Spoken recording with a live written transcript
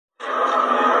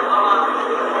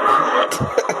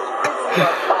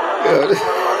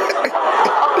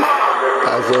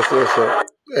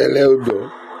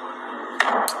Eleudo.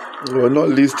 We're not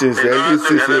listening. To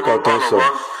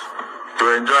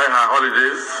enjoy her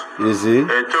holidays. You see? A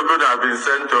token has been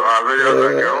sent to our various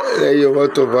accounts. You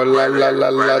want to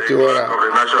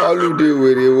holiday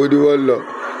with you? What do you want?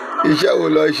 Iṣẹ́ wo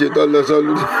lọ ṣe tó lọ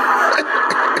sọ́lùdé?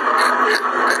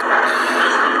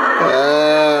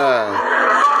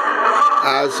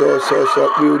 Aṣọ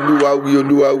pé Olúwa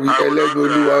wí ẹlẹ́nu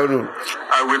Olúwa rùn.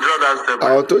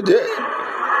 Àwọn tó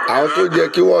jẹ́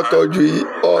kí wọ́n tọ́jú yìí,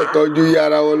 tọ́jú yìí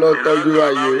ara wọn lọ tọ́jú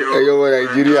ayò ẹ̀yọ́ wọ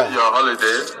Nàìjíríà.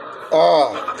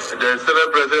 The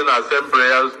Senate President has sent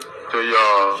prayers to your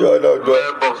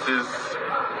mailboxes.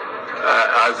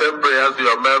 I send prayers to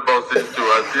your mailboxes to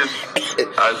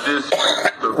assist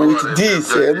to go with this.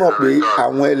 Ẹ mọ̀ pé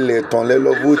àwọn ẹlẹ́tàn lẹ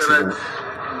lọ vote fún.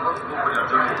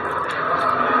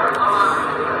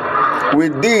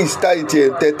 With this táyì tí ẹ̀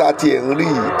ń tẹ́ tá tí ẹ̀ ń rí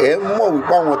ẹ̀ mọ̀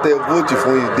wípé àwọn tẹ́ vote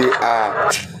fún yìí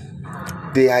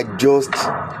they are just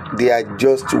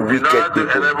wicked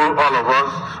people.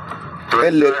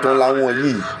 Ẹlẹ́tàn làwọn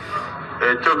yìí.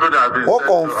 Wọ́n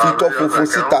kàn fi tọ́ funfun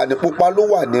síta ní pupa ló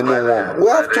wà nínú wọn. We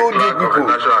have told you people,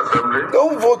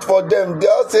 don't vote for them. They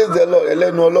all say the Lord,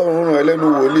 ẹlẹ́nu Ọlọ́run rùn, ẹlẹ́nu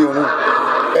wòlíì rùn,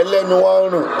 ẹlẹ́nu wa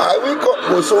rùn. Àwí kò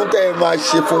sóhun tẹ́ ẹ máa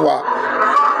ṣe fún wa.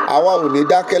 Àwa ò ní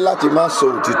dákẹ́ láti má sọ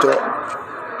òtítọ́.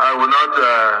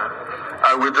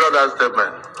 I withdraw that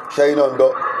statement. Ṣẹ́yìn náà ń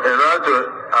dọ́. In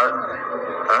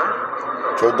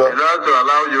order to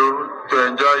allow you to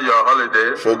enjoy your holiday.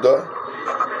 Ṣọdọ́.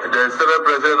 The Senate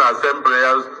President has sent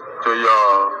prayers to your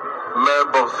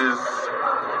mailboxes.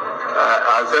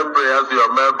 I sent prayers to your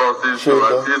mailboxes to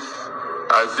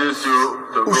assist you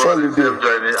to go on a safe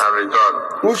journey and return.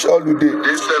 Which holiday?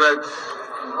 This Senate.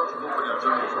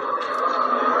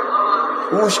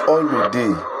 Which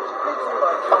holiday?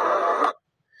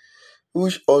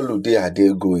 Which holiday are they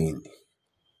going?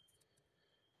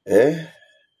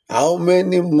 How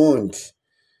many months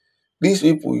these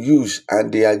people use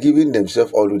and they are giving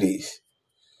themselves holidays?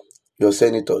 Your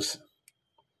senators.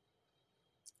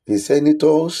 The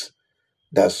senators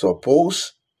that are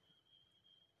supposed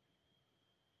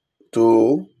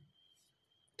to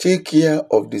take care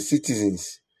of the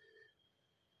citizens.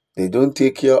 They don't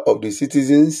take care of the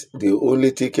citizens, they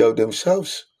only take care of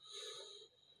themselves.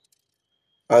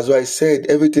 As I said,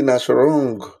 everything is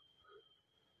wrong.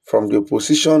 From the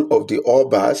position of the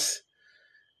Obas,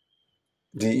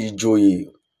 the Ijoye,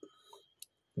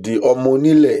 the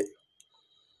Omonile,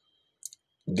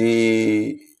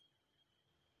 the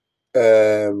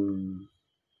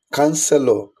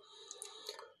councillor,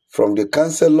 from the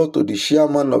councillor to the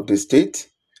chairman of the state,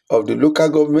 of the local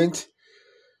government,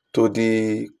 to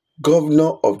the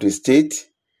governor of the state,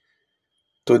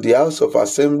 to the House of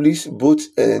Assemblies, both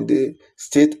in the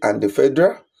state and the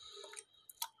federal,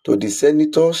 to the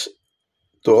senators,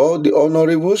 to all the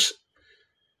honorables.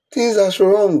 Things are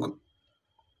wrong.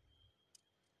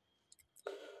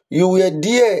 You were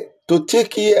there to take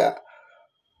care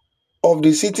of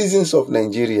the citizens of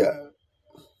Nigeria.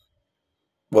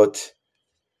 But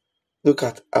look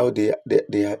at how they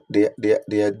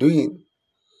are doing.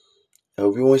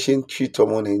 Bí wọ́n ṣe ń treat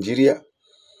ọmọ Nigeria.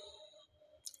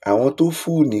 Àwọn tó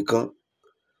fool nìkan,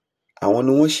 àwọn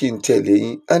ni wọ́n ṣì ń tẹ̀lé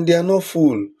yín, and they are not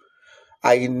fool.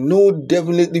 I know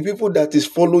definitely people that is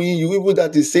following you, people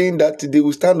that is saying that they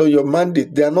will stand on your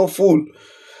mandate, they are not fool.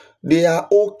 They are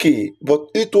okay,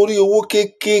 but nítorí owó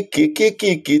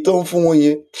kéékèèké tó ń fún wọn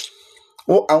yẹn,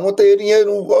 àwọn tó rí yẹn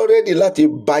already láti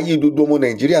báyé gbogbo ọmọ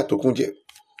Nàìjíríà tó kún jẹ.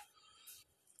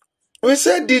 We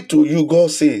said it to you, God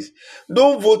says,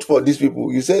 don't vote for these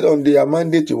people. You said on their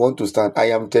mandate you want to stand. I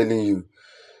am telling you,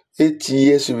 8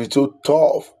 years will be so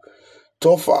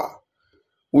tougher,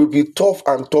 will be tough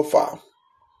and tougher.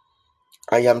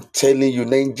 I am telling you,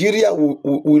 Nigeria will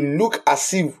look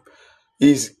as if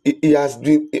it has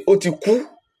been otiku.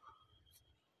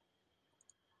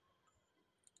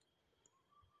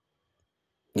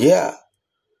 Yeah.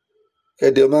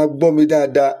 Ẹ̀dẹ̀ máa gbọ́ mi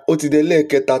dáadáa, ó ti dé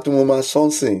lẹ́ẹ̀kẹta tí mo máa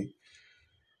sọ́nsìn.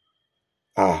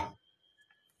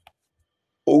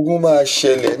 Ogun máa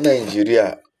ṣẹlẹ̀ Nàìjíríà.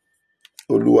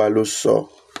 Olúwa ló sọ.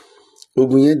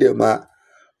 Ogun yẹn dẹ̀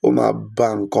ó máa ba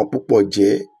nǹkan púpọ̀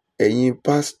jẹ́. Ẹ̀yin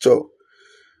pásítọ̀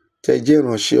tẹ́ jẹ́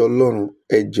ìránṣẹ́ Ọlọ́run,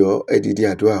 ẹ jọ̀ọ́ ẹ dìde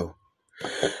àdúrà o.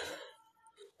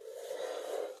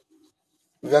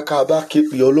 Bí ká bá ké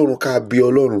pe Ọlọ́run, ká bí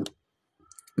Ọlọ́run,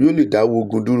 yóò lè dáwọ́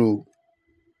ogun dúró.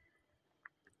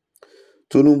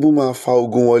 Tinubu máa fa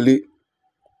ogun wọlé.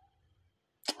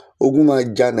 Ogun máa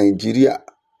ja Nàìjíríà.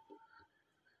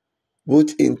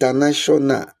 Both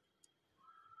international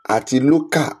àti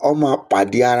local, ó máa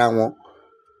pàdé ara wọn.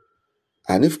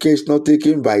 And if care is not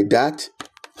taken by that,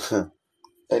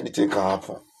 anything can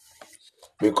happen.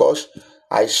 because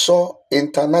I saw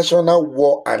international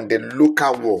war and the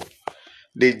local war.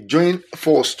 They join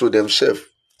force to themselves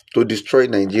to destroy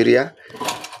Nigeria,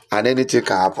 and anything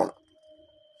can happen.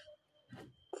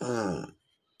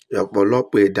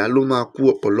 Ọ̀pọ̀lọpọ̀ ẹ̀dá ló máa kú,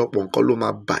 ọ̀pọ̀lọpọ̀ nǹkan ló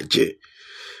máa bàjẹ́.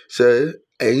 Ṣé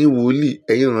ẹ̀yin wòlíì,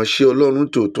 ẹ̀yin ìránṣẹ́ Ọlọ́run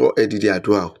tòótọ́, ẹ dìde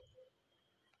àdúrà o.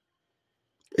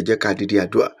 Ẹ jẹ́ ká dìde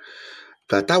àdúrà.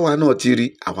 Tàtàwa náà ti rí,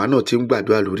 àwa náà ti ń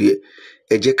gbàdúrà lórí ẹ̀.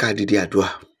 Ẹ jẹ́ ká dìde àdúrà.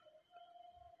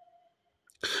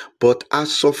 But a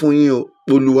sọ fún yín o,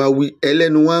 Olúwa wí,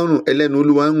 ẹlẹ́nu wa ń rùn, ẹlẹ́nu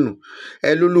Olúwa ń rùn.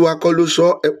 Ẹ lÓlúwa kọ́ ló sọ,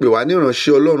 ẹ pè wá ní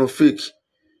ìránṣẹ́ Ọlọ́run fake.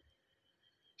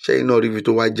 Ṣé iná rí ibi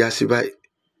tó wá já sí báyìí?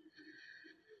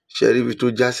 Ṣé rí ibi tó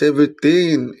já sí?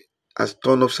 Everything has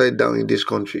turned upside down in this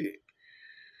country.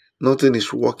 Nothing is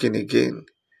working again.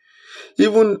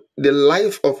 Even the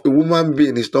life of a woman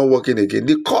being is not working again.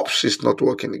 The corpse is not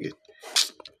working again.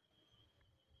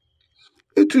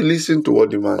 If you listen to what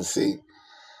the man say,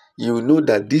 you will know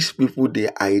that these people, they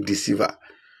are a deceiver.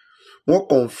 Wọ́n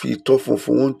kàn fi ìtọ́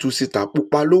funfun wọn tú síta,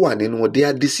 pupa ló wà nínú wọn. They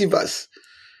are deceivers.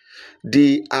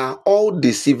 They are all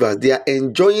deceivers. They are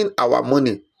enjoying our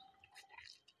money,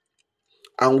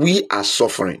 and we are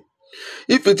suffering.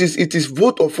 If it is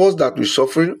both of us that we're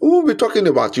suffering, we will be talking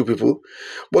about you people.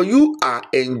 But you are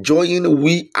enjoying,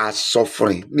 we are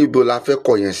suffering. Níbo la fẹ́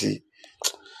kọ yẹn sí?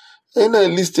 And now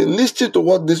listen to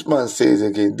what this man says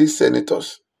again, these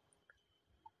senators.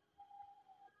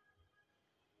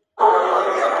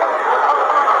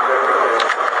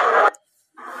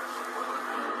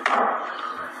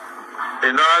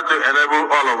 In order to enable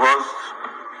all of us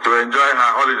to enjoy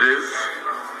our holidays,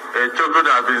 a token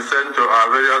has been sent to our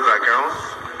various accounts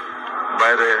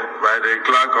by the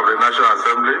clerk of the National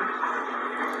Assembly.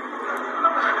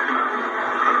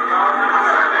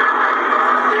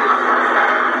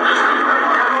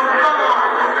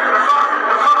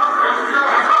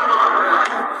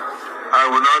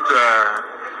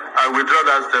 I withdraw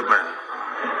that statement.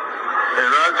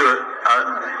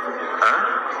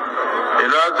 In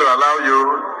order to allow you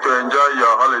to enjoy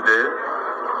your holiday,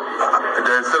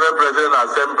 the Senate President has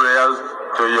sent prayers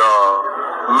to your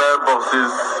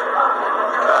mailboxes.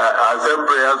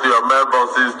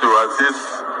 To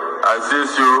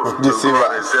assist you to go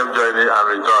on a safe journey and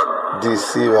return.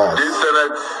 Deceivers. This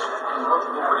Senate.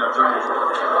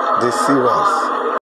 Deceivers.